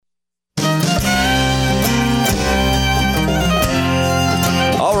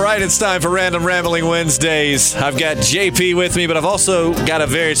right, it's time for Random Rambling Wednesdays. I've got JP with me, but I've also got a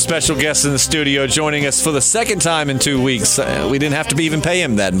very special guest in the studio joining us for the second time in 2 weeks. We didn't have to even pay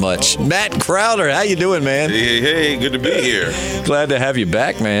him that much. Matt Crowder, how you doing, man? Hey, good to be here. Glad to have you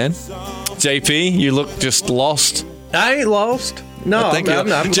back, man. JP, you look just lost. I ain't lost. No, I'm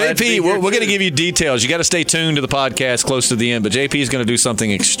JP, we're going to give you details. You got to stay tuned to the podcast close to the end, but JP is going to do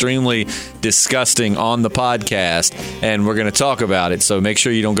something extremely disgusting on the podcast, and we're going to talk about it. So make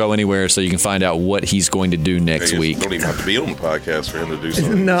sure you don't go anywhere so you can find out what he's going to do next week. You don't even have to be on the podcast for him to do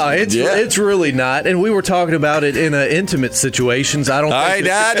something. No, it's really not. And we were talking about it in intimate situations. All right,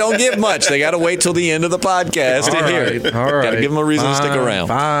 don't give much. They got to wait till the end of the podcast to hear it. All right. Got to give them a reason to stick around.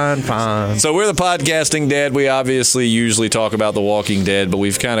 Fine. So we're the Podcasting Dead. We obviously usually talk about The Walking Dead, but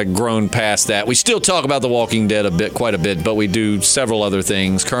we've kind of grown past that. We still talk about The Walking Dead quite a bit, but we do several other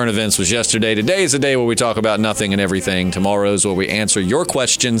things. Current events was yesterday. Today is a day where we talk about nothing and everything. Tomorrow's where we answer your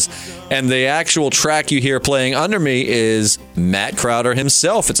questions. And the actual track you hear playing under me is Matt Crowder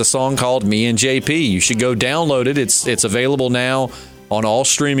himself. It's a song called Me and JP. You should go download it. It's available now on all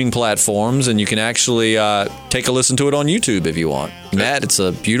streaming platforms, and you can actually take a listen to it on YouTube if you want. Matt, it's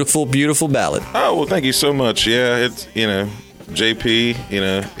a beautiful, beautiful ballad. Oh, well, thank you so much. Yeah, it's, JP,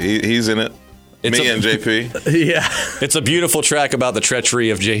 he's in it. And JP. Yeah. It's a beautiful track about the treachery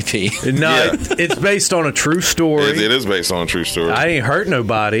of JP. No, yeah. It's based on a true story. It is based on a true story. I ain't hurt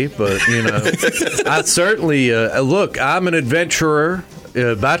nobody, but, I certainly, look, I'm an adventurer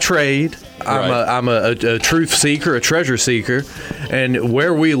by trade. I'm a truth seeker, a treasure seeker, and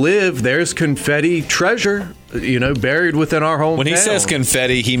where we live, there's confetti treasure, buried within our hometown. When he says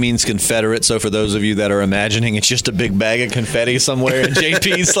confetti, he means Confederate. So for those of you that are imagining it's just a big bag of confetti somewhere and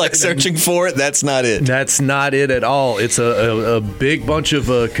JP's like searching for it, that's not it. That's not it at all. It's a big bunch of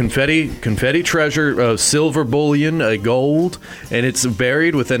confetti treasure, silver bullion, gold, and it's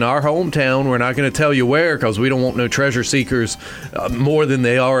buried within our hometown. We're not going to tell you where because we don't want no treasure seekers more than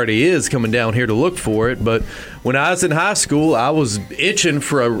they already is coming down here to look for it. But when I was in high school, I was itching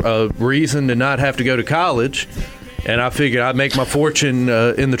for a reason to not have to go to college, and I figured I'd make my fortune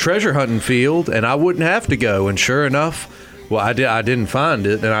in the treasure hunting field, and I wouldn't have to go. And sure enough, well, I didn't find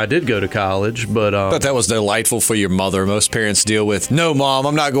it, and I did go to college, but that was delightful for your mother. Most parents deal with, no, Mom,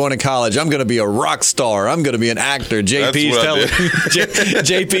 I'm not going to college. I'm going to be a rock star. I'm going to be an actor. JP's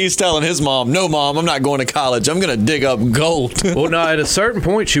telling his mom, no, Mom, I'm not going to college. I'm going to dig up gold. Well, no, at a certain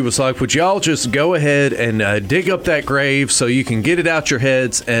point, she was like, would y'all just go ahead and dig up that grave so you can get it out your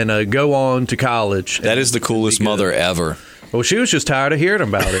heads and go on to college? That is the coolest mother ever. Well, she was just tired of hearing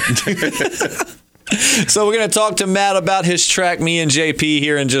about it. So we're going to talk to Matt about his track, Me and JP,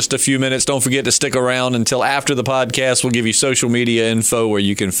 here in just a few minutes. Don't forget to stick around until after the podcast. We'll give you social media info where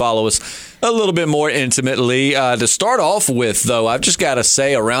you can follow us a little bit more intimately. To start off with, though, I've just got to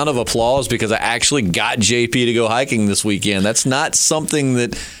say a round of applause because I actually got JP to go hiking this weekend. That's not something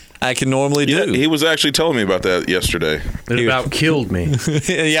that I can normally do. Yeah, he was actually telling me about that yesterday. It about killed me.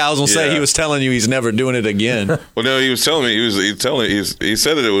 Yeah, I was going to say, he was telling you he's never doing it again. Well, no, he was telling me, he said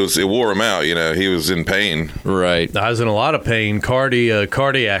that it wore him out, he was in pain. Right. I was in a lot of pain,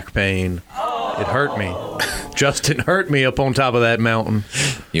 cardiac pain. It hurt me. Justin hurt me up on top of that mountain.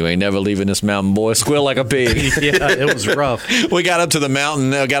 You ain't never leaving this mountain, boy. Squeal like a pig. Yeah, it was rough. We got up to the mountain,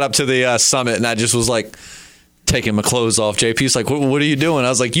 got up to the summit, and I just was like, taking my clothes off. JP's like, what are you doing? I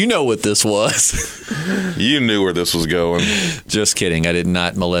was like, you know what this was. You knew where this was going. Just kidding. I did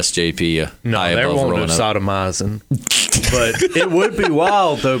not molest JP. No, there won't no sodomizing. But it would be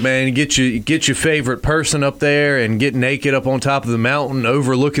wild, though, man. Get your favorite person up there and get naked up on top of the mountain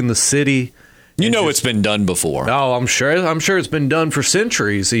overlooking the city. It's been done before. Oh, I'm sure it's been done for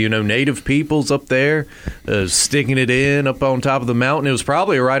centuries. Native peoples up there sticking it in up on top of the mountain. It was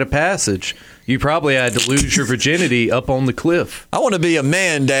probably a rite of passage. You probably had to lose your virginity up on the cliff. I want to be a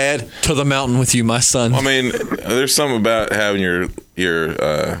man, Dad. To the mountain with you, my son. I mean, there's something about having your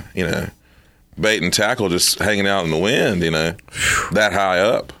bait and tackle just hanging out in the wind, that high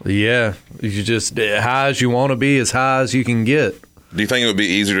up. Yeah, you just high as you want to be, as high as you can get. Do you think it would be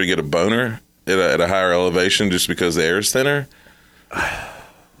easier to get a boner at a higher elevation just because the air is thinner? I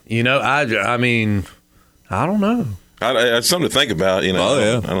mean, I don't know. It's something to think about, Oh,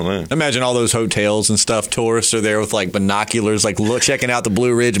 yeah. I don't know. Imagine all those hotels and stuff. Tourists are there with like binoculars, like checking out the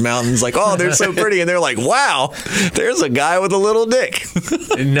Blue Ridge Mountains. Like, oh, they're so pretty, and they're like, wow, there's a guy with a little dick.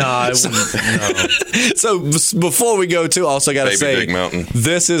 No, I wouldn't. No. So before we go to, also got to say,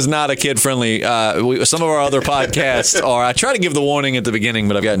 this is not a kid friendly. Some of our other podcasts are. I try to give the warning at the beginning,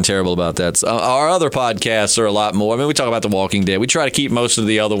 but I've gotten terrible about that. So, our other podcasts are a lot more. I mean, we talk about The Walking Dead. We try to keep most of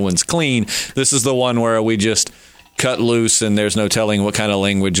the other ones clean. This is the one where we just cut loose, and there's no telling what kind of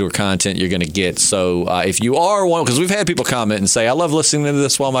language or content you're going to get. So if you are one, because we've had people comment and say, I love listening to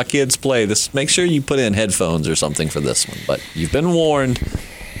this while my kids play this, make sure you put in headphones or something for this one. But you've been warned.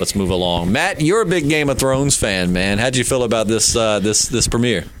 Let's move along. Matt, you're a big Game of Thrones fan, man. How'd you feel about this this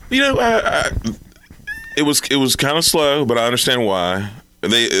premiere? It was kind of slow, but I understand why.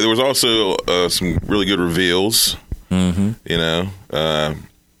 There was also some really good reveals. Mm-hmm.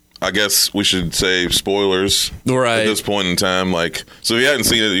 I guess we should say spoilers at this point in time. So if you hadn't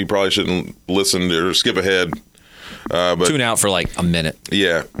seen it, you probably shouldn't listen or skip ahead. But tune out for like a minute.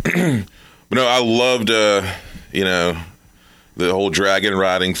 Yeah. But no, I loved, the whole dragon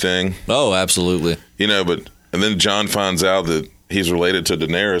riding thing. Oh, absolutely. And then Jon finds out that he's related to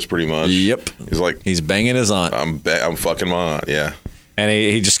Daenerys pretty much. Yep. He's like, he's banging his aunt. I'm fucking my aunt, yeah. And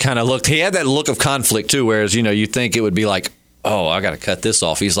he just kind of looked, he had that look of conflict too, whereas, you think it would be like, oh, I got to cut this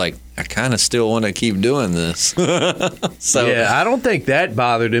off. He's like, I kind of still want to keep doing this. So yeah, I don't think that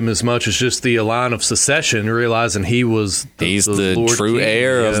bothered him as much as just the line of secession, realizing he's the true king.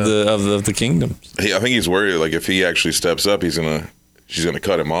 heir of the kingdom. I think he's worried, like, if he actually steps up, she's gonna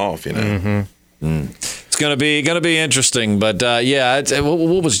cut him off. Mm-hmm. It's gonna be interesting. But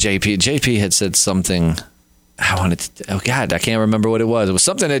what was JP? JP had said something. I can't remember what it was. It was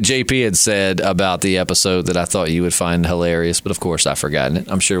something that JP had said about the episode that I thought you would find hilarious, but of course I've forgotten it.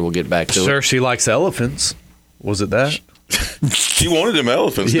 I'm sure we'll get back to it. Cersei likes elephants. Was it that? She wanted them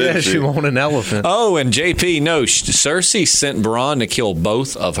elephants, didn't she? She wanted an elephant. Oh, and JP, no, Cersei sent Bronn to kill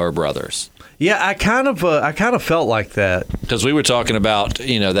both of her brothers. Yeah, I kind of felt like that. Because we were talking about,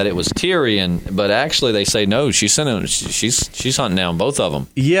 that it was Tyrion, but actually they say no, she's hunting down both of them.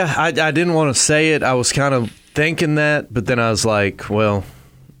 Yeah, I didn't want to say it. I was kind of thinking that, but then I was like, well,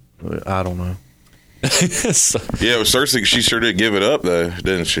 I don't know. Yeah, Cersei, she sure did give it up though,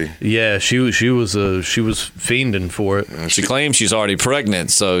 didn't she? Yeah, she was fiending for it. She claims she's already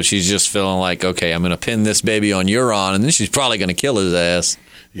pregnant, so she's just feeling like, okay, I'm going to pin this baby on Euron, and then she's probably going to kill his ass.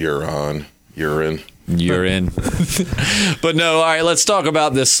 Urine. But no, all right, let's talk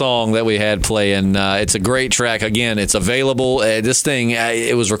about this song that we had playing. It's a great track. Again, it's available. This thing,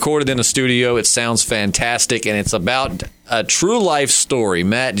 it was recorded in a studio. It sounds fantastic, and it's about a true life story.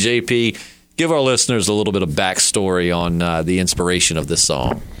 Matt, JP, give our listeners a little bit of backstory on the inspiration of this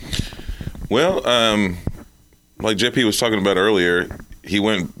song. Well, like JP was talking about earlier, he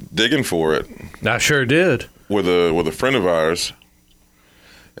went digging for it. I sure did. With a friend of ours,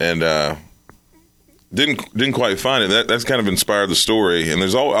 and didn't quite find it. That's kind of inspired the story. And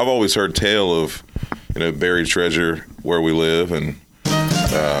I've always heard tale of buried treasure where we live, and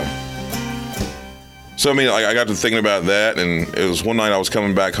so I mean, I got to thinking about that, and it was one night I was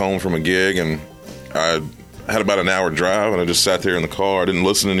coming back home from a gig, and I had about an hour drive, and I just sat there in the car. I didn't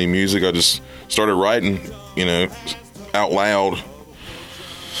listen to any music. I just started writing, out loud.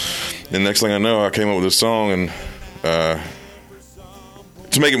 And next thing I know, I came up with this song, and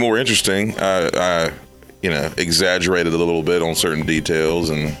to make it more interesting, I exaggerated a little bit on certain details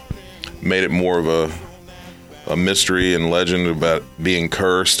and made it more of a mystery and legend about being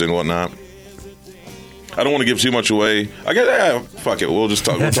cursed and whatnot. I don't want to give too much away. Fuck it. We'll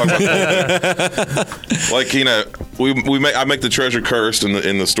talk about that. Like, I make the treasure cursed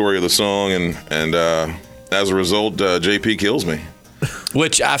in the story of the song, and as a result, JP kills me.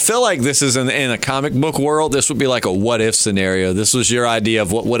 Which I feel like this is in a comic book world. This would be like a what if scenario. This was your idea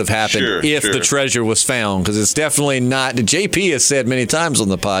of what would have happened if the treasure was found, because it's definitely not. JP has said many times on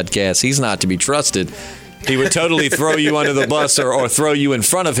the podcast he's not to be trusted. He would totally throw you under the bus or throw you in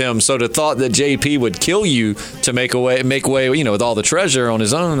front of him. So the thought that JP would kill you to make way, with all the treasure on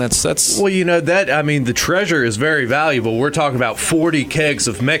his own, that's. Well, the treasure is very valuable. We're talking about 40 kegs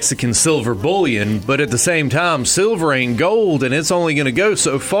of Mexican silver bullion, but at the same time, silver ain't gold, and it's only going to go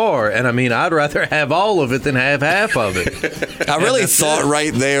so far. And I'd rather have all of it than have half of it. I really thought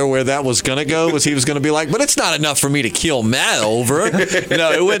right there where that was going to go was he was going to be like, but it's not enough for me to kill Matt over.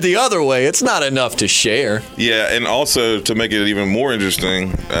 No, it went the other way. It's not enough to share. Yeah, and also to make it even more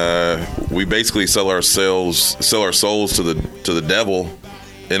interesting, we basically sell our souls to the devil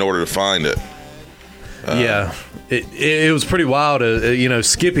in order to find it. Yeah, it was pretty wild.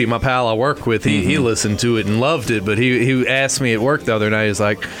 Skippy, my pal I work with, he listened to it and loved it, but he asked me at work the other night. He's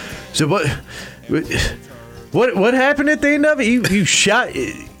like, "So what happened at the end of it? You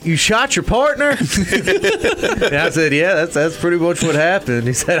shot your partner?" And I said, "Yeah, that's pretty much what happened."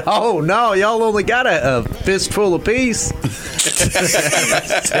 He said, "Oh no, y'all only got a fistful apiece."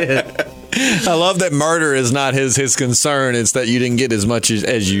 That's it. I love that murder is not his concern. It's that you didn't get as much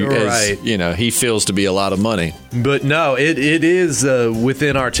as he feels to be a lot of money. But no, it is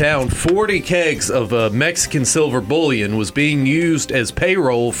within our town. 40 kegs of Mexican silver bullion was being used as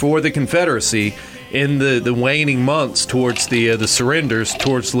payroll for the Confederacy in the waning months towards the surrenders,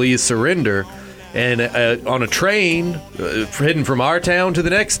 towards Lee's surrender. And on a train heading from our town to the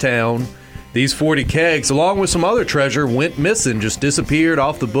next town, these 40 kegs, along with some other treasure, went missing, just disappeared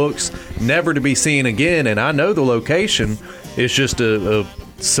off the books, never to be seen again. And I know the location. It's just a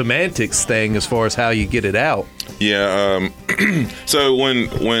semantics thing as far as how you get it out. Yeah. So when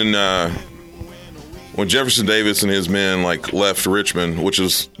Jefferson Davis and his men left Richmond, which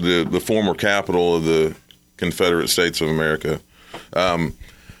is the former capital of the Confederate States of America,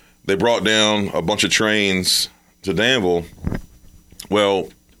 they brought down a bunch of trains to Danville. Well,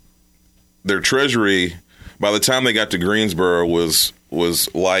 their treasury, by the time they got to Greensboro, was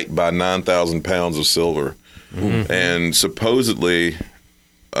light by 9,000 pounds of silver. Mm-hmm. And supposedly,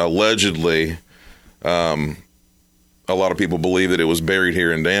 allegedly, a lot of people believe that it was buried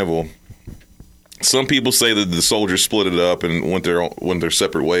here in Danville. Some people say that the soldiers split it up and went their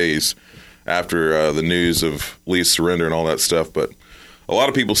separate ways after the news of Lee's surrender and all that stuff. But a lot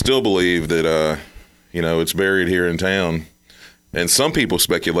of people still believe that it's buried here in town, and some people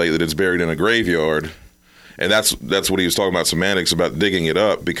speculate that it's buried in a graveyard. And that's what he was talking about, semantics, about digging it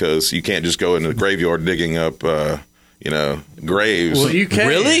up, because you can't just go into the graveyard digging up graves. Well, you can.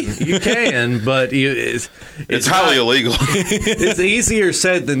 Really? You can, but it's highly illegal. It's easier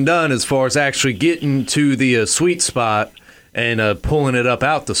said than done as far as actually getting to the sweet spot and pulling it up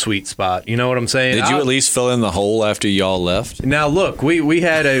out the sweet spot. You know what I'm saying? Did you at least fill in the hole after y'all left? Now, look, we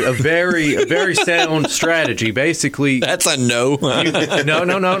had a very sound strategy. Basically, that's a no.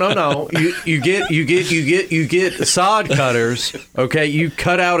 No. You get sod cutters. Okay, you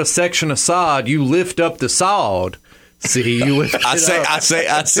cut out a section of sod. You lift up the sod. See, you lift I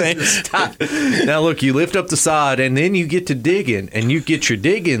say. Now, look, you lift up the sod, and then you get to digging, and you get your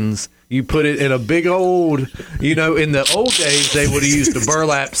diggings. You put it in a big old, in the old days, they would have used a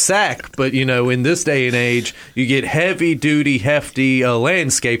burlap sack. But, in this day and age, you get heavy-duty, hefty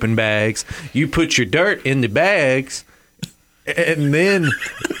landscaping bags. You put your dirt in the bags, and then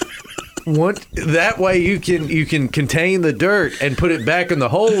that way you can contain the dirt and put it back in the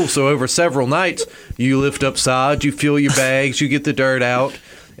hole. So over several nights, you lift up sod, you fill your bags, you get the dirt out.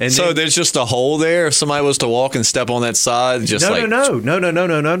 And so there's just a hole there. If somebody was to walk and step on that side, no.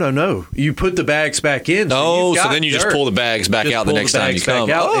 You put the bags back in. So then you just pull the bags back out the next time you come.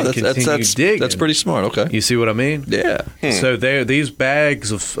 That's pretty smart. Okay. You see what I mean? Yeah. So these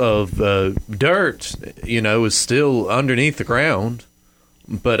bags of dirt, is still underneath the ground.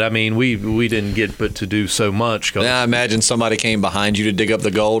 But, I mean, we didn't get but to do so much. Now, I imagine somebody came behind you to dig up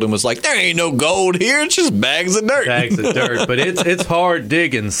the gold and was like, there ain't no gold here. It's just bags of dirt. Bags of dirt. But it's hard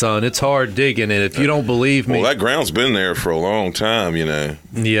digging, son. It's hard digging. And if you don't believe me. Well, that ground's been there for a long time, Yeah.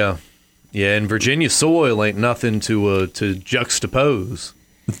 Yeah, and Virginia soil ain't nothing to juxtapose.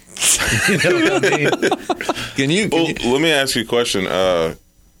 You know what I mean? Let me ask you a question.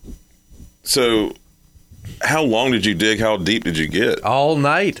 So, how long did you dig? How deep did you get? All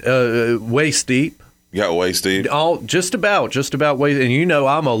night, waist deep. You got waist deep? Just about waist. And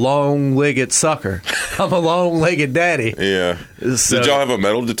I'm a long-legged sucker. I'm a long-legged daddy. Yeah. So, did y'all have a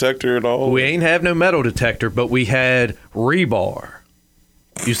metal detector at all? We ain't have no metal detector, but we had rebar.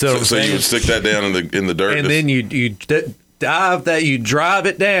 You see what I'm saying? So you would stick that down in the dirt, and then you dive that, you drive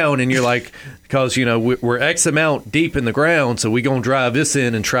it down, and you're like, because we're X amount deep in the ground, so we're gonna drive this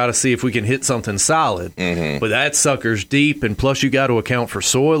in and try to see if we can hit something solid. Mm-hmm. But that sucker's deep, and plus you got to account for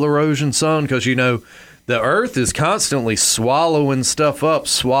soil erosion, son, because the earth is constantly swallowing stuff up.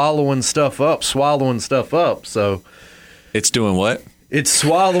 So it's doing what? It's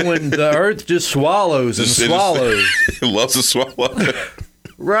swallowing. The earth just swallows and swallows. It loves to swallow.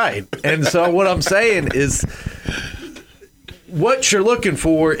 Right. And so what I'm saying is, what you're looking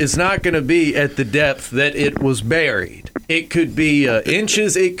for is not going to be at the depth that it was buried. It could be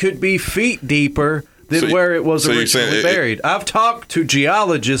inches, it could be feet deeper than where it was originally buried. I've talked to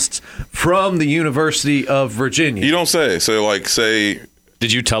geologists from the University of Virginia. You don't say. So, say...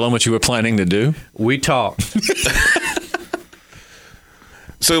 Did you tell them what you were planning to do? We talked.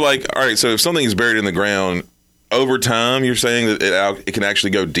 So, all right, so if something is buried in the ground, over time, you're saying that it can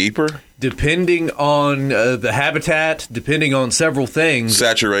actually go deeper? Depending on the habitat, depending on several things.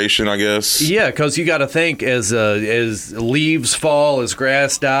 Saturation, I guess. Yeah, because you got to think as leaves fall, as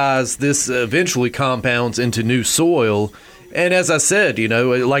grass dies, this eventually compounds into new soil. And as I said,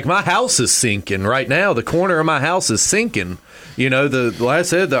 like my house is sinking right now. The corner of my house is sinking. Like I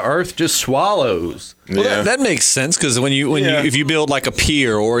said, the earth just swallows. Well, that makes sense because if you build like a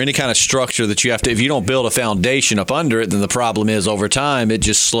pier or any kind of structure that you have to, if you don't build a foundation up under it, then the problem is over time it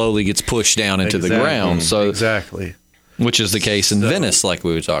just slowly gets pushed down into the ground. So exactly. Which is the case in Venice, like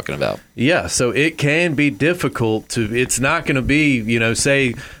we were talking about. Yeah, so it can be difficult it's not going to be,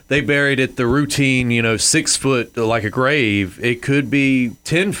 say they buried it the routine, 6 foot like a grave. It could be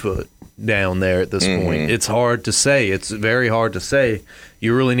 10 foot down there at this point. It's hard to say. It's very hard to say.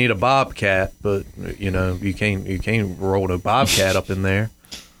 You really need a bobcat, but, you can't roll a bobcat up in there.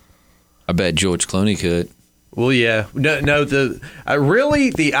 I bet George Clooney could. Well, yeah. No, really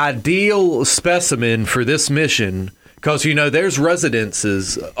the ideal specimen for this mission... Because, there's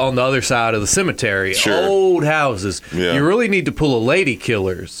residences on the other side of the cemetery, old houses. Yeah. You really need to pull a lady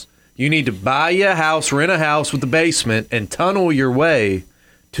killers. You need to buy you a house, rent a house with the basement, and tunnel your way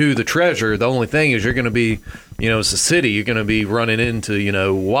to the treasure. The only thing is you're going to be, it's a city. You're going to be running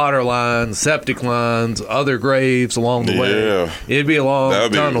into, water lines, septic lines, other graves along the way. It'd be a long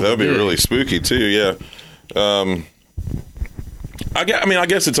tunnel. That'd be really spooky, too, yeah. I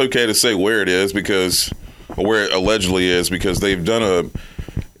guess it's okay to say where it is because... where it allegedly is, because they've done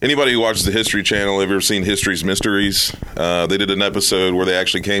anybody who watches the History Channel, have you ever seen History's Mysteries? They did an episode where they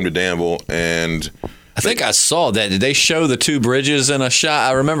actually came to Danville, and I think I saw that. Did they show the 2 bridges in a shot?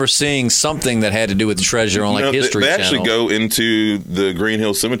 I remember seeing something that had to do with the treasure on History Channel. They actually go into the Green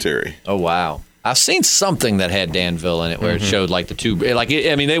Hill Cemetery. Oh, wow. I've seen something that had Danville in it where it showed like the 2,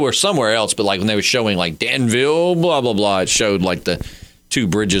 they were somewhere else, but like when they were showing like Danville, blah, blah, blah, it showed like the 2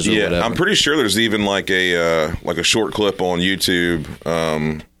 bridges or whatever. I'm pretty sure there's even like a short clip on YouTube,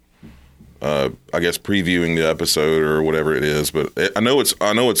 I guess previewing the episode or whatever it is. But I know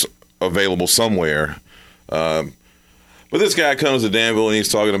it's available somewhere. But this guy comes to Danville and he's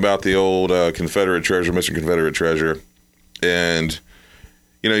talking about the old Confederate treasure, Mr. Confederate treasure, and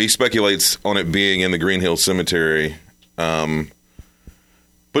he speculates on it being in the Green Hill Cemetery. But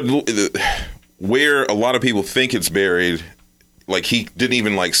where a lot of people think it's buried. Like, he didn't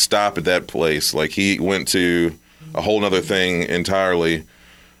even, stop at that place. Like, he went to a whole other thing entirely,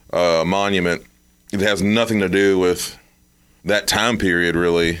 a monument. It has nothing to do with that time period,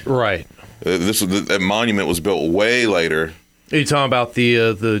 really. Right. That monument was built way later. Are you talking about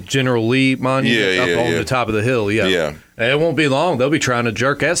the General Lee monument up on the top of the hill? Yeah. Yeah. It won't be long. They'll be trying to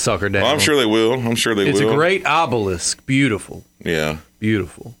jerk that sucker down. Well, I'm sure they will. It's a great obelisk. Beautiful. Yeah.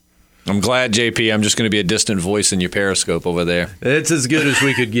 Beautiful. I'm glad, JP. I'm just going to be a distant voice in your Periscope over there. It's as good as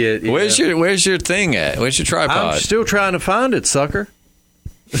we could get. Yeah. Where's your thing at? Where's your tripod? I'm still trying to find it, sucker.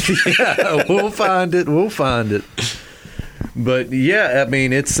 Yeah, we'll find it. But yeah,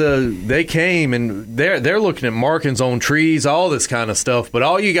 it's they came and they're looking at markings on trees, all this kind of stuff. But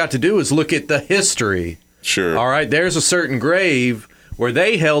all you got to do is look at the history. Sure. All right. There's a certain grave where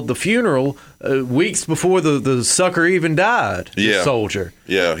they held the funeral weeks before the sucker even died. Yeah. The soldier.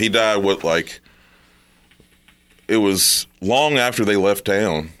 Yeah, he died it was long after they left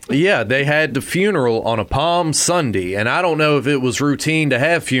town. Yeah, they had the funeral on a Palm Sunday, and I don't know if it was routine to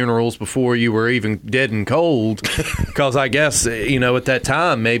have funerals before you were even dead and cold, because I guess, at that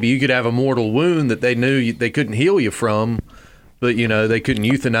time, maybe you could have a mortal wound that they knew they couldn't heal you from, but, they couldn't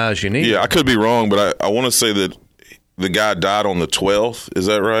euthanize you neither. Yeah, I could be wrong, but I want to say that the guy died on the 12th. Is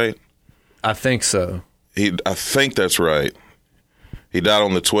that right? I think so. I think that's right. He died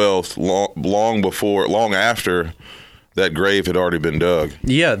on the 12th, long after that grave had already been dug.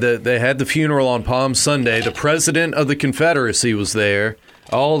 Yeah, they had the funeral on Palm Sunday. The president of the Confederacy was there.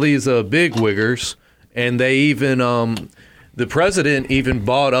 All these bigwiggers, and they even the president even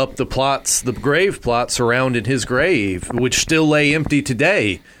bought up the grave plots surrounding his grave, which still lay empty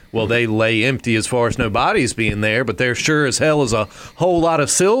today. Well, they lay empty as far as no bodies being there, but there sure as hell is a whole lot of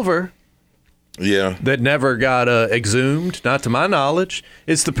silver. Yeah. That never got exhumed, not to my knowledge.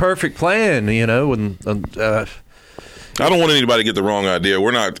 It's the perfect plan, I don't want anybody to get the wrong idea.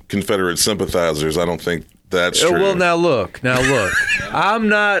 We're not Confederate sympathizers. I don't think that's true. Well, now look. I'm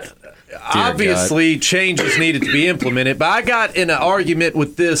not... Obviously, changes needed to be implemented, but I got in an argument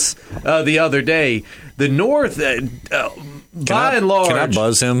with this the other day. The North, by and large... Can I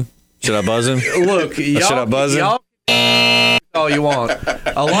buzz him? Should I buzz him? Look, should I buzz him? All you want.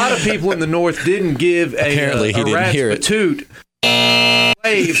 A lot of people in the North didn't give a rat's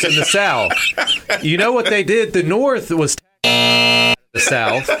waves in the South. You know what they did? The North was the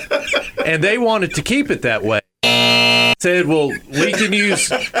South, and they wanted to keep it that way. Said, well, we can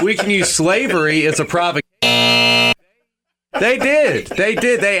use slavery as a provocation. They did.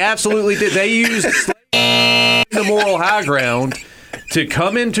 They absolutely did. They used slavery the moral high ground to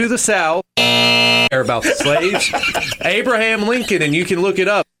come into the South, care about the slaves. Abraham Lincoln, and you can look it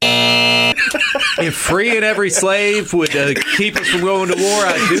up. If freeing every slave would keep us from going to war,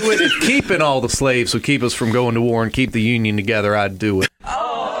 I'd do it. If keeping all the slaves would keep us from going to war and keep the Union together, I'd do it.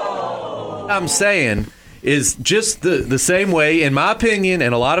 What I'm saying is just the same way, in my opinion,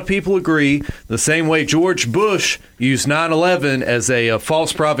 and a lot of people agree, the same way George Bush used 9/11 as a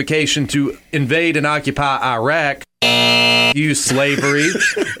false provocation to invade and occupy Iraq, used slavery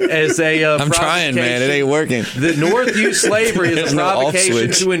as a I'm trying, man. It ain't working. The North used slavery as a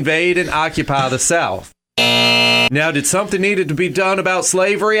provocation to invade and occupy the South. Now, did something needed to be done about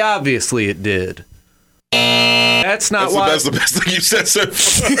slavery? Obviously it did. That's why. That's the best thing you said so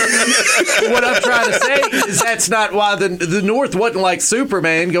far. What I'm trying to say is that's not why the North wasn't like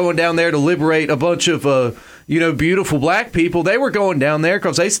Superman going down there to liberate a bunch of beautiful black people. They were going down there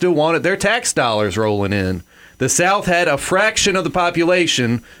because they still wanted their tax dollars rolling in. The South had a fraction of the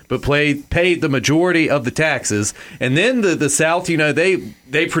population, but paid the majority of the taxes. And then the South,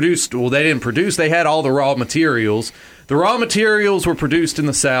 they produced. Well, they didn't produce. They had all the raw materials. The raw materials were produced in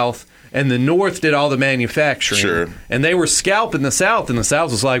the South. And the North did all the manufacturing. Sure. And they were scalping the South. And the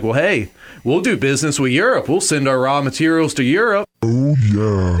South was like, well, hey, we'll do business with Europe. We'll send our raw materials to Europe. Oh,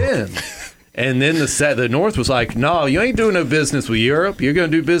 yeah. And then the North was like, no, you ain't doing no business with Europe. You're going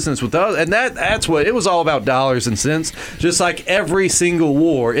to do business with us. And that's what it was all about, dollars and cents. Just like every single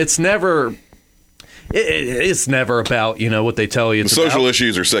war. It's never about, what they tell you. Social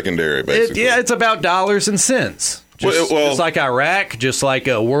issues are secondary, basically. It's about dollars and cents. Just like Iraq, just like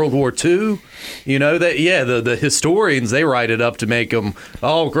World War II, the historians, they write it up to make them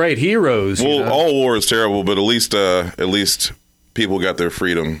all great heroes. Well, all war is terrible, but at least people got their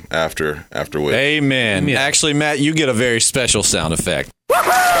freedom after which. Amen. Yeah. Actually, Matt, you get a very special sound effect.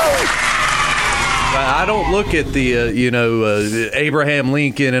 I don't look at the Abraham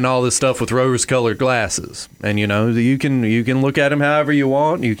Lincoln and all this stuff with rose-colored glasses, and you can look at him however you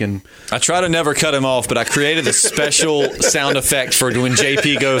want. You can. I try to never cut him off, but I created a special sound effect for when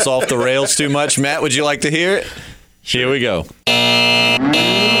JP goes off the rails too much. Matt, would you like to hear it? Here we go. Don't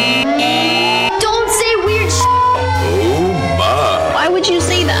say weird Oh my! Why would you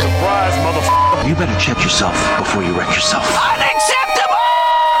say that? Surprise, motherfucker. You better check yourself before you wreck yourself. Unacceptable!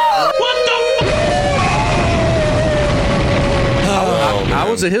 What the I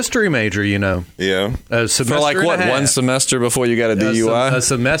was a history major, Yeah. For like what, one semester before you got a DUI? A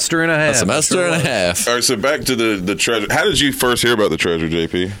semester and a half. A semester and a half. All right, so back to the treasure. How did you first hear about the treasure,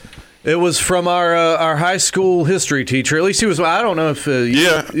 JP? It was from our high school history teacher. At least he was. I don't know if.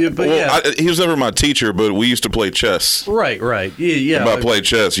 He was never my teacher, but we used to play chess. Right. Yeah. And by play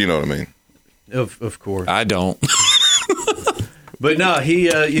chess, you know what I mean. Of course. I don't. But no, he,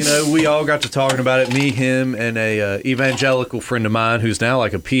 we all got to talking about it. Me, him, and a evangelical friend of mine who's now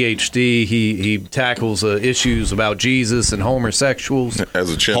like a PhD. He tackles issues about Jesus and homosexuals.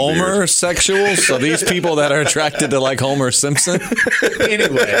 As a chimp. Homosexuals? So these people that are attracted to like Homer Simpson?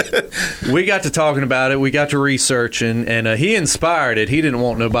 Anyway, we got to talking about it. We got to researching, and he inspired it. He didn't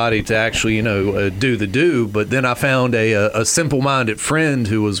want nobody to actually, do the do. But then I found a simple-minded friend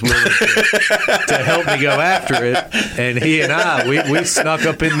who was willing to help me go after it, and he and I. We snuck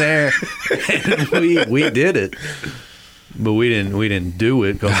up in there and we did it, but we didn't do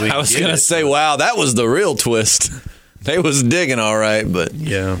it. I was gonna say, wow, that was the real twist. They was digging all right, but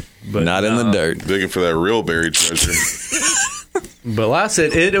not in the dirt. Digging for that real buried treasure. But like I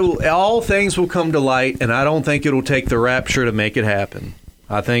said, all things will come to light, and I don't think it'll take the rapture to make it happen.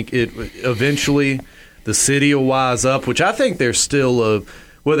 I think it eventually the city will wise up, which I think there's still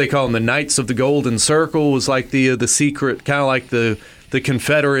what they call them, the Knights of the Golden Circle, was like the secret, kind of like the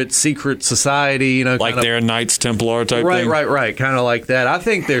Confederate secret society, like their Knights Templar type thing. Right, kind of like that. I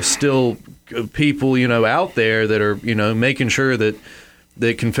think there's still people, out there that are, making sure that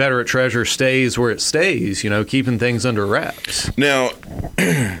the Confederate treasure stays where it stays, keeping things under wraps. Now,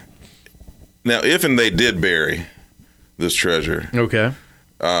 if and they did bury this treasure, okay,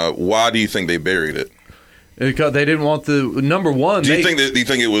 why do you think they buried it? Because they didn't want the number one. Do you think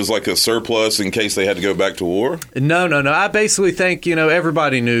it was like a surplus in case they had to go back to war? No. I basically think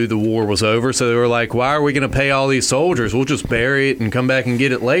everybody knew the war was over, so they were like, "Why are we going to pay all these soldiers? We'll just bury it and come back and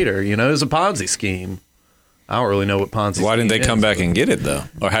get it later." It was a Ponzi scheme. I don't really know what Ponzi. Why didn't they come back and get it though?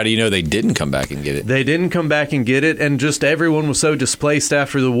 Or how do you know they didn't come back and get it? They didn't come back and get it, and just everyone was so displaced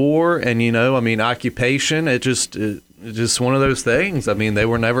after the war, and occupation. It just one of those things. I mean, they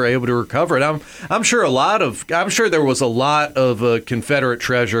were never able to recover it. I'm sure there was a lot of Confederate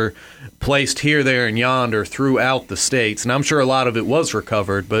treasure placed here, there, and yonder throughout the states, and I'm sure a lot of it was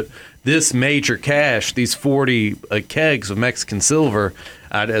recovered, but this major cache, these 40 kegs of Mexican silver,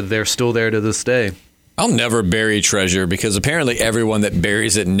 they're still there to this day. I'll never bury treasure because apparently everyone that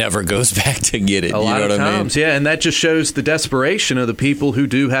buries it never goes back to get it. A lot of times, I mean? yeah, and that just shows the desperation of the people who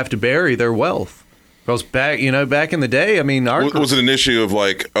do have to bury their wealth. Because back in the day, I mean, was it an issue of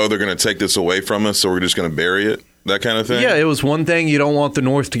like, oh, they're going to take this away from us, so we're just going to bury it? That kind of thing? Yeah, it was one thing. You don't want the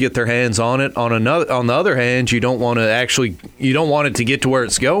North to get their hands on it. On the other hand, you don't want it to get to where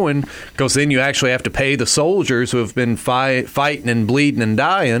it's going, because then you actually have to pay the soldiers who have been fighting and bleeding and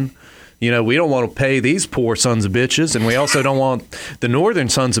dying. We don't want to pay these poor sons of bitches, and we also don't want the northern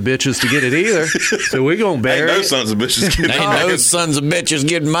sons of bitches to get it either. So we're going to bury Ain't no it. sons of bitches getting Ain't no sons of bitches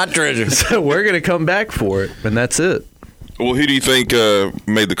getting my treasure. So we're going to come back for it, and that's it. Well, who do you think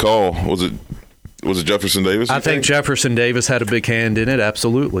made the call? Was it Jefferson Davis? I think Jefferson Davis had a big hand in it.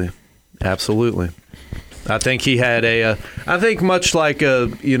 Absolutely. I think he had I think much like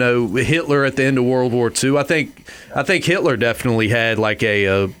Hitler at the end of World War II. I think Hitler definitely had like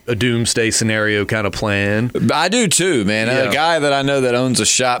a doomsday scenario kind of plan. I do too, man. Yeah. A guy that I know that owns a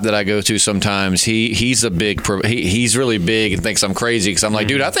shop that I go to sometimes. He's he's really big and thinks I'm crazy because I'm like,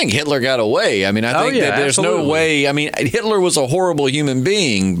 dude, I think Hitler got away. I mean, I think that there's no way. I mean, Hitler was a horrible human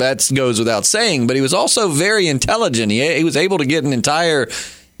being. That goes without saying. But he was also very intelligent. He was able to get an entire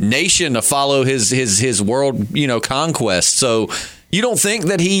nation to follow his world conquest. So you don't think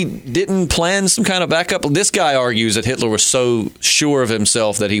that he didn't plan some kind of backup? This guy argues that Hitler was so sure of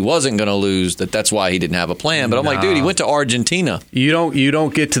himself that he wasn't going to lose that's why he didn't have a plan. But I'm like, dude, he went to Argentina. You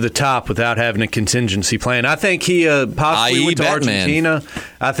don't get to the top without having a contingency plan. I think he possibly went to Argentina.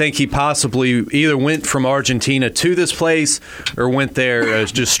 I think he possibly either went from Argentina to this place or went there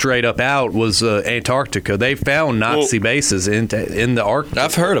just straight up out was Antarctica. They found Nazi bases in the Arctic.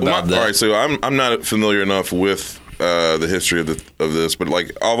 I've heard about that. All right, so I'm not familiar enough with the history of this, but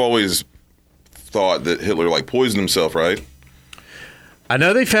like I've always thought that Hitler like poisoned himself, right? I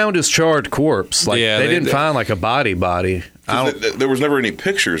know they found his charred corpse. Like they didn't find like a body. There was never any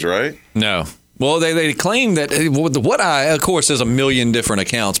pictures, right? No. Well, they claim that of course, there's a million different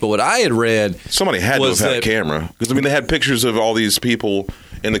accounts, but what I had read, somebody had to have had a camera because they had pictures of all these people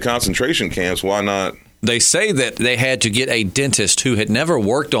in the concentration camps. Why not? They say that they had to get a dentist who had never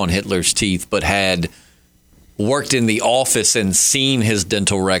worked on Hitler's teeth, but had worked in the office and seen his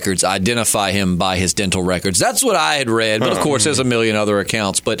dental records, identify him by his dental records. That's what I had read. But, of course, there's a million other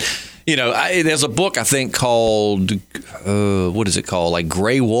accounts. But, there's a book, I think, called, what is it called? Like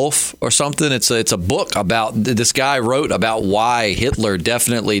Grey Wolf or something. It's a book about, this guy wrote about why Hitler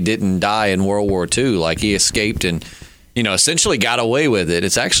definitely didn't die in World War II. Like he escaped and, essentially got away with it.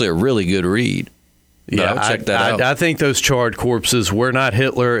 It's actually a really good read. Yeah, check that out. I think those charred corpses were not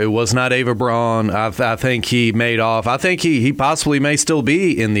Hitler. It was not Eva Braun. I think he made off. I think he possibly may still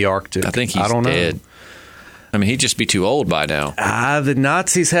be in the Arctic. I think he's dead. I mean, he'd just be too old by now. The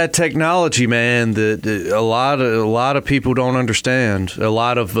Nazis had technology, man, that a lot of people don't understand. A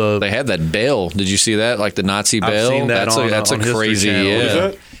lot of they had that bell. Did you see that? Like the Nazi bell. I've seen that that's on a crazy. History Channel. Yeah. What is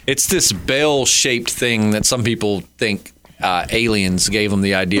that? It's this bell-shaped thing that some people think aliens gave them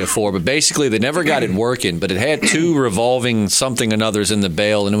the idea for, but basically they never got it working. But it had two revolving something and others in the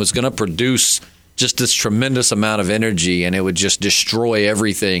bell, and it was going to produce just this tremendous amount of energy, and it would just destroy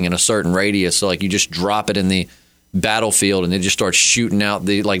everything in a certain radius. So like you just drop it in the battlefield and it just starts shooting out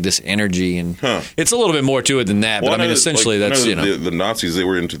this energy, and it's a little bit more to it than that. Well, but I mean, essentially that's the Nazis, they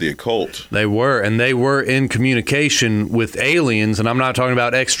were into the occult. They were in communication with aliens, and I'm not talking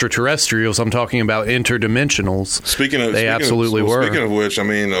about extraterrestrials. I'm talking about interdimensionals. Speaking of which, I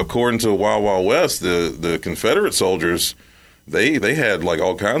mean, according to Wild Wild West, the Confederate soldiers, they had like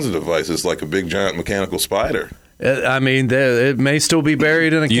all kinds of devices, like a big giant mechanical spider. I mean, it may still be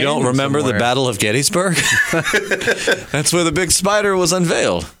buried in a. You don't remember somewhere. the Battle of Gettysburg? That's where the big spider was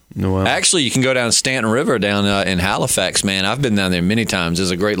unveiled. Well, actually, you can go down Stanton River down in Halifax, man. I've been down there many times. There's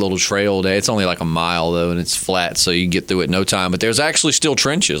a great little trail there. It's only like a mile, though, and it's flat, so you get through it in no time. But there's actually still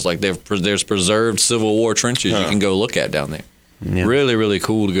trenches. Like there's preserved Civil War trenches you can go look at down there. Yeah. Really, really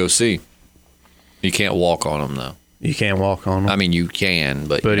cool to go see. You can't walk on them, though. You can't walk on them. I mean, you can,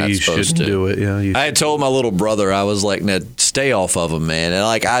 but you're not you supposed shouldn't to. do it. Yeah, I had told my little brother, I was like, stay off of them, man. And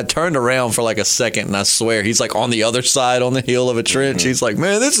like, I turned around for like a second, and I swear, he's like on the other side on the hill of a trench. He's like,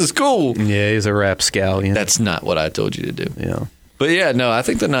 man, this is cool. Yeah, he's a rapscallion. That's not what I told you to do. Yeah. But yeah, no, I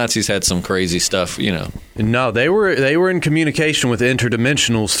think the Nazis had some crazy stuff, No, they were in communication with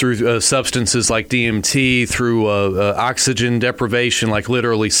interdimensionals through substances like DMT, through oxygen deprivation, like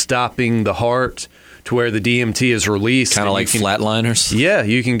literally stopping the heart to where the DMT is released. Kind of like flatliners? Yeah,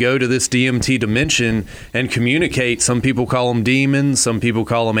 you can go to this DMT dimension and communicate. Some people call them demons. Some people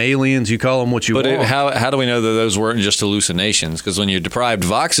call them aliens. You call them what you want. But how do we know that those weren't just hallucinations? Because when you're deprived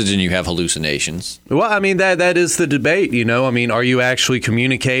of oxygen, you have hallucinations. Well, I mean, that is the debate, you know. I mean, are you actually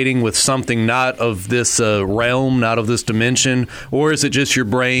communicating with something not of this realm, not of this dimension, or is it just your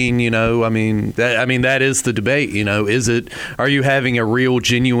brain, you know? I mean, that is the debate, you know. Are you having a real,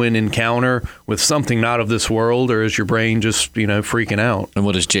 genuine encounter with something not of this world, or is your brain just, you know, freaking out? And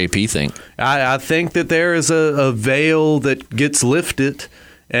what does JP think? I think that there is a veil that gets lifted.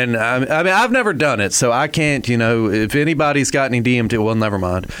 And I mean, I've never done it, so I can't, you know, if anybody's got any DMT, well, never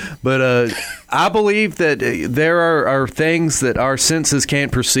mind. But I believe that there are things that our senses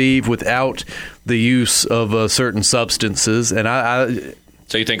can't perceive without the use of certain substances. And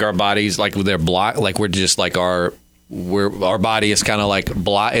So you think our bodies, like they're blocked, like we're just like our body is kind of like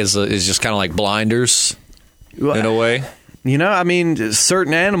is just kind of like blinders in a way? You know, I mean,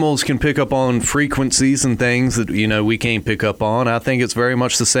 certain animals can pick up on frequencies and things that, you know, we can't pick up on. I think it's very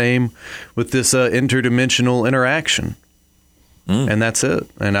much the same with this interdimensional interaction. And that's it.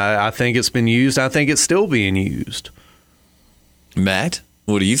 And I think it's been used. I think it's still being used. Matt,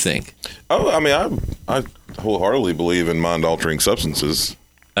 what do you think? Oh, I mean, I wholeheartedly believe in mind-altering substances.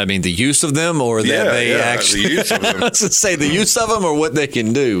 I mean, the use of them, or that they actually... the use of them. Let's say the use of them or what they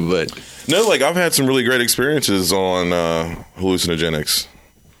can do, but... No, like, I've had some really great experiences on hallucinogenics.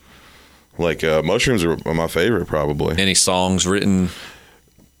 Like, mushrooms are my favorite, probably. Any songs written?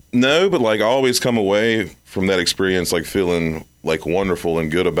 No, but, like, I always come away from that experience, like, feeling, like, wonderful and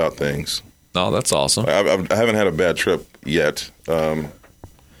good about things. Oh, that's awesome. I haven't had a bad trip yet.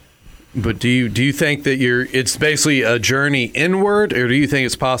 But do you think that it's basically a journey inward, or do you think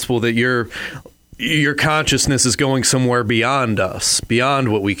it's possible that your consciousness is going somewhere beyond us,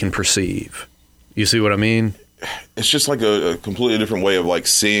 beyond what we can perceive? You see what I mean? It's just like a completely different way of like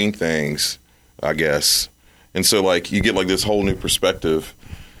seeing things, I guess. And so like you get like this whole new perspective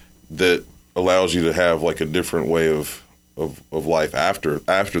that allows you to have like a different way of life after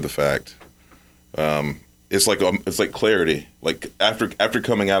the fact. It's like clarity. Like after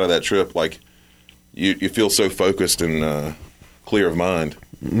coming out of that trip, like you feel so focused and clear of mind.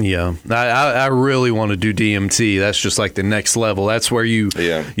 Yeah, I really want to do DMT. That's just like the next level. That's where you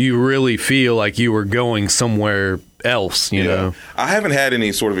really feel like you were going somewhere else. You know, I haven't had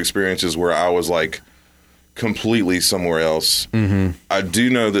any sort of experiences where I was like completely somewhere else. Mm-hmm. I do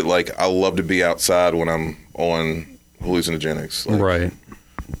know that like I love to be outside when I'm on hallucinogenics, like, right?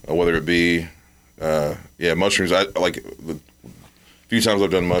 Whether it be mushrooms. I like the few times I've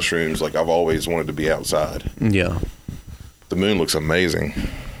done mushrooms, like I've always wanted to be outside. Yeah. The moon looks amazing.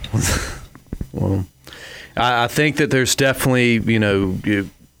 Well, I think that there's definitely, you know,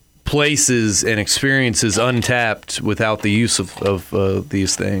 places and experiences untapped without the use of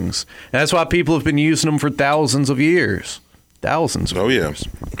these things. And that's why people have been using them for thousands of years. Thousands of years.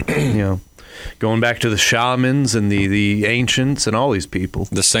 You know, going back to the shamans and the ancients and all these people.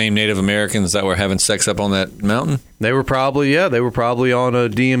 The same Native Americans that were having sex up on that mountain? They were probably on a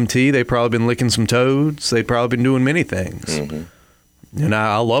DMT. They'd probably been licking some toads. They'd probably been doing many things. Mm-hmm. And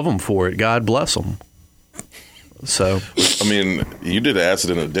I love them for it. God bless them. So, I mean, you did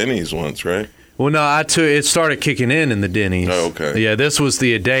acid in a Denny's once, right? Well, no, it started kicking in the Denny's. Oh, okay. Yeah, this was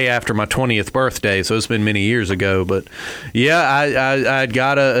the day after my 20th birthday, so it's been many years ago. But, yeah, I'd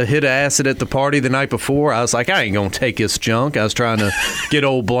got a hit of acid at the party the night before. I was like, I ain't going to take this junk. I was trying to get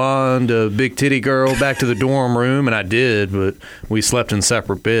old blonde, big titty girl back to the dorm room, and I did, but we slept in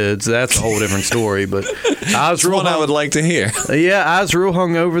separate beds. That's a whole different story. But I was I would like to hear. Yeah, I was real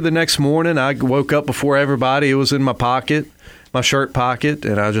hungover the next morning. I woke up before everybody. It was in my pocket. My shirt pocket,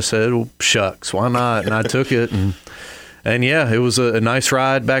 and I just said, well, shucks, why not? And I took it, and yeah, it was a nice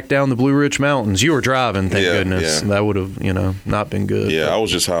ride back down the Blue Ridge Mountains. You were driving, thank goodness. Yeah. That would have, not been good. Yeah, I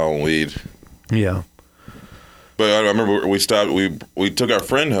was just high on weed. Yeah. But I remember we stopped, we took our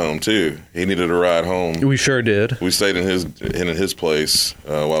friend home, too. He needed a ride home. We sure did. We stayed in his place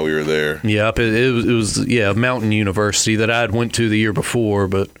while we were there. Yep, it was Mountain University that I had went to the year before,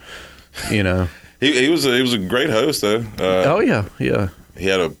 but, He was a great host though. Oh yeah. He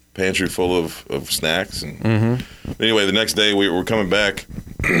had a pantry full of snacks. And anyway, the next day we were coming back,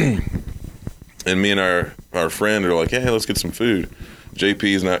 and me and our friend are like, "Hey, let's get some food."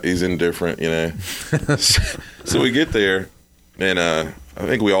 He's indifferent, So we get there, and I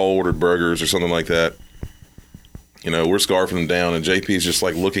think we all ordered burgers or something like that. We're scarfing them down, and JP's just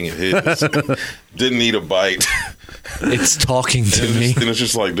like looking at his. Didn't eat a bite. It's talking to me. And it's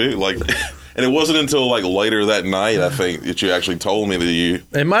just like, dude, like. And it wasn't until like later that night, I think, that you actually told me that you.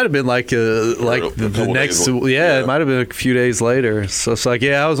 It might have been like the next. It might have been a few days later. So it's like,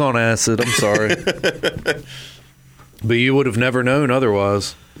 I was on acid. I'm sorry, but you would have never known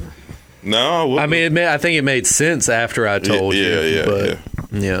otherwise. No, I mean, I think it made sense after I told you.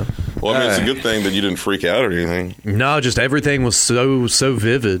 Yeah. Well, I mean, it's a good thing that you didn't freak out or anything. No, just everything was so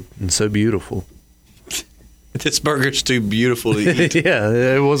vivid and so beautiful. This burger's too beautiful to eat. Yeah,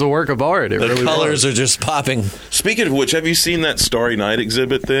 it was a work of art. The colors are just popping. Speaking of which, have you seen that Starry Night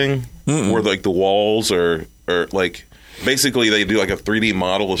exhibit thing? Where like the walls are like basically they do like a 3D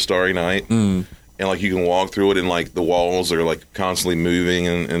model of Starry Night. And like you can walk through it, and like the walls are like constantly moving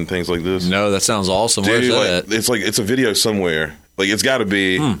and things like this. No, that sounds awesome. Where's that? It's a video somewhere. Like it's got to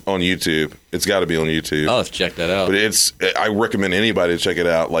be on YouTube. It's got to be on YouTube. I'll have to check that out. But I recommend anybody to check it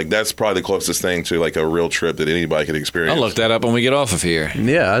out. Like that's probably the closest thing to like a real trip that anybody could experience. I'll look that up when we get off of here.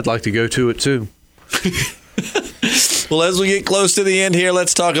 Yeah, I'd like to go to it too. Well, as we get close to the end here,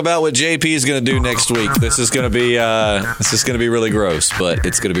 let's talk about what JP is going to do next week. This is going to be really gross, but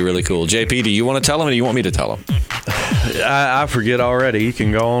it's going to be really cool. JP, do you want to tell him, or do you want me to tell him? I forget already. You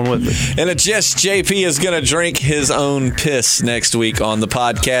can go on with it. And it's just JP is going to drink his own piss next week on the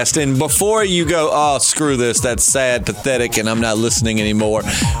podcast. And before you go, oh, screw this, that's sad, pathetic, and I'm not listening anymore,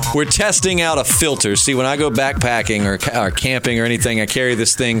 we're testing out a filter. See, when I go backpacking or camping or anything, I carry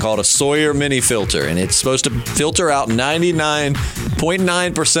this thing called a Sawyer mini filter, and it's supposed to filter out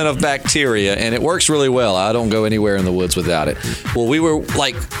 99.9% of bacteria, and it works really well. I don't go anywhere in the woods without it. Well, we were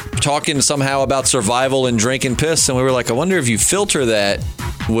like talking somehow about survival and drinking piss, and we were like, I wonder if you filter that,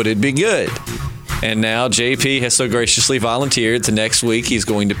 would it be good? And now JP has so graciously volunteered to next week he's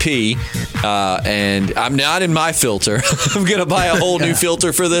going to pee, and I'm not in my filter. I'm going to buy a whole new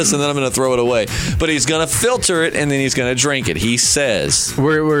filter for this, and then I'm going to throw it away. But he's going to filter it, and then he's going to drink it. He says.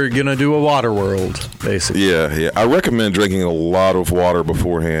 We're going to do a water world, basically. Yeah. I recommend drinking a lot of water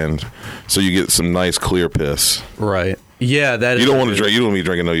beforehand so you get some nice clear piss. Right. Yeah, that is. You don't want to be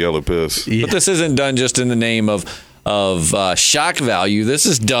drinking no yellow piss. Yeah. But this isn't done just in the name of shock value. This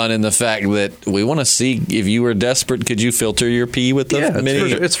is done in the fact that we want to see if you were desperate, could you filter your pee with the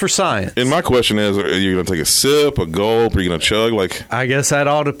mini? It's for science. And my question is, are you going to take a sip, a gulp, or are you going to chug? Like, I guess that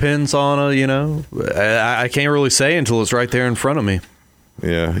all depends on, I can't really say until it's right there in front of me.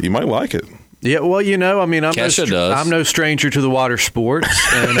 Yeah, you might like it. Yeah, well, I mean, I'm Kesha no stranger to the water sports,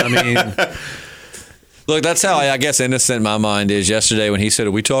 and I mean... Look, that's how I guess innocent my mind is. Yesterday when he said,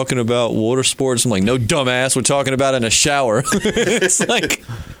 are we talking about water sports? I'm like, no, dumbass, we're talking about in a shower. It's like,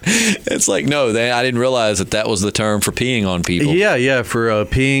 no, I didn't realize that was the term for peeing on people. Yeah, for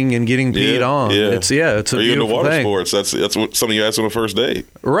peeing and getting peed on. Yeah. It's a beautiful thing. Are you into water sports? That's what something you asked on the first date.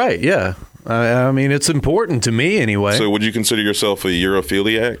 Right, yeah. I mean, it's important to me anyway. So would you consider yourself a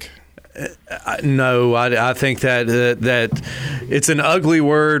urophiliac? No, I think that it's an ugly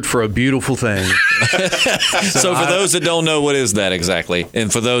word for a beautiful thing. So for those that don't know, what is that exactly?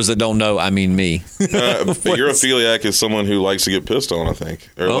 And for those that don't know, I mean me. Urophiliac is someone who likes to get pissed on, I think,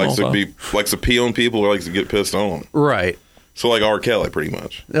 or likes to pee on people, or likes to get pissed on. Right. So like R. Kelly, pretty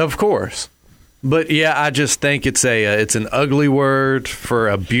much. Of course. But yeah, I just think it's an ugly word for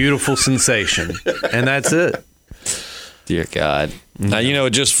a beautiful sensation, and that's it. Dear God. Now,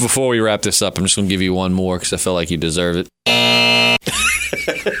 just before we wrap this up, I'm just going to give you one more because I feel like you deserve it.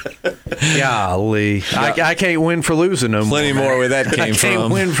 Golly. I can't win for losing no more. Plenty more where that came from. I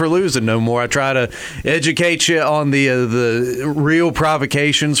can't win for losing no more. I try to educate you on the real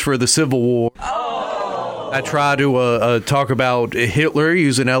provocations for the Civil War. I try to talk about Hitler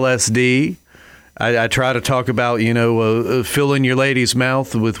using LSD. I try to talk about, filling your lady's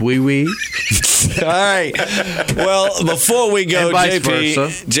mouth with wee-wee. All right. Well, before we go,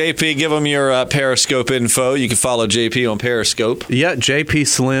 JP, give them your Periscope info. You can follow JP on Periscope. Yeah, JP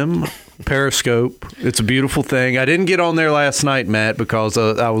Slim, Periscope. It's a beautiful thing. I didn't get on there last night, Matt, because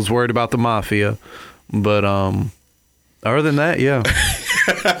I was worried about the mafia. But other than that, yeah.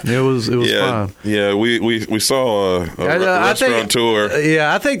 It was fun. Yeah, we saw a restaurant tour.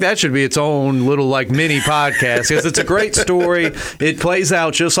 Yeah, I think that should be its own little mini podcast because it's a great story. It plays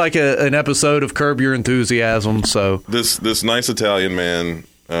out just like an episode of Curb Your Enthusiasm. So this nice Italian man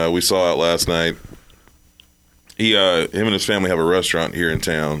we saw out last night. Him and his family have a restaurant here in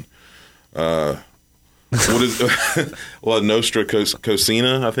town. What is La Nostra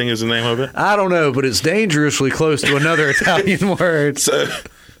Cocina, I think is the name of it. I don't know, but it's dangerously close to another Italian word. So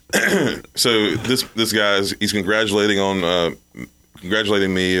this guy he's congratulating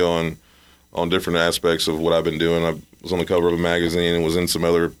me on different aspects of what I've been doing. I was on the cover of a magazine and was in some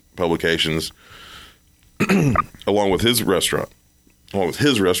other publications along with his restaurant. well, it was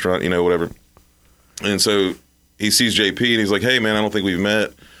his restaurant, whatever. And so he sees JP and he's like, "Hey man, I don't think we've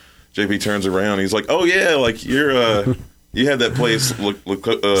met." JP turns around and he's like, "Oh yeah, like you're you had that place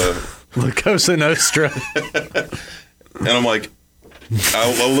La Cosa Nostra." And I'm like,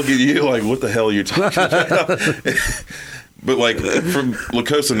 I'll look at you like, what the hell are you talking about? But like, from La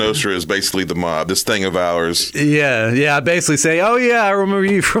Cosa Nostra is basically the mob, this thing of ours. Yeah. I basically say, "Oh yeah, I remember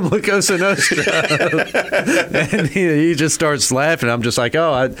you from La Cosa Nostra," and he just starts laughing. I'm just like,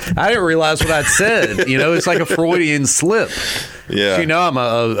 "Oh, I didn't realize what I'd said." It's like a Freudian slip. Yeah. I'm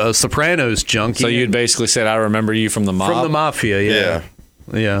a Sopranos junkie. So you'd basically said, "I remember you from the mob." From the mafia, yeah.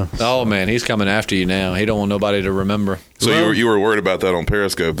 Yeah. Oh man, he's coming after you now. He don't want nobody to remember. So you were worried about that on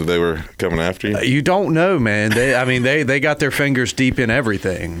Periscope, that they were coming after you? You don't know, man. They got their fingers deep in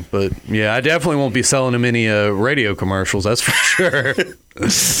everything. But yeah, I definitely won't be selling them any radio commercials. That's for sure.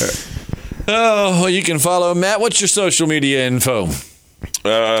 Oh, well, you can follow Matt. What's your social media info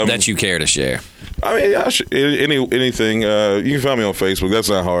that you care to share? I mean, anything. You can find me on Facebook. That's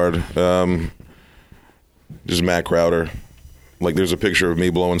not hard. Just Matt Crowder. Like, there's a picture of me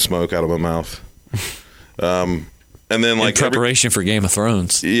blowing smoke out of my mouth. And then, like, in preparation for Game of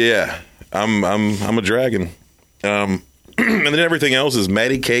Thrones. Yeah, I'm a dragon. And then everything else is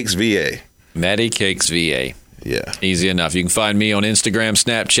Matty Cakes VA. Matty Cakes VA. Yeah, easy enough. You can find me on Instagram,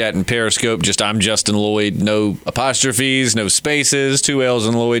 Snapchat, and Periscope. Just I'm Justin Lloyd. No apostrophes, no spaces. 2 L's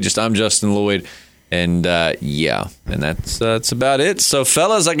in Lloyd. Just I'm Justin Lloyd. And and that's about it. So,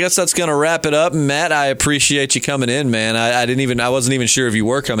 fellas, I guess that's gonna wrap it up. Matt, I appreciate you coming in, man. I wasn't even sure if you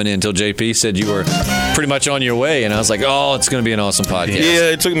were coming in until JP said you were pretty much on your way, and I was like, oh, it's gonna be an awesome podcast.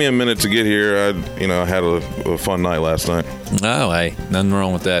 Yeah, it took me a minute to get here. I had a fun night last night. Oh, hey, nothing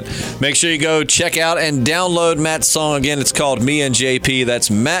wrong with that. Make sure you go check out and download Matt's song again. It's called Me and JP. That's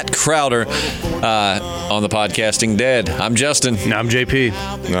Matt Crowder on the Podcasting Dead. I'm Justin. I'm JP.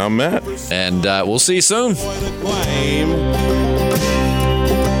 I'm Matt. And we'll see you soon.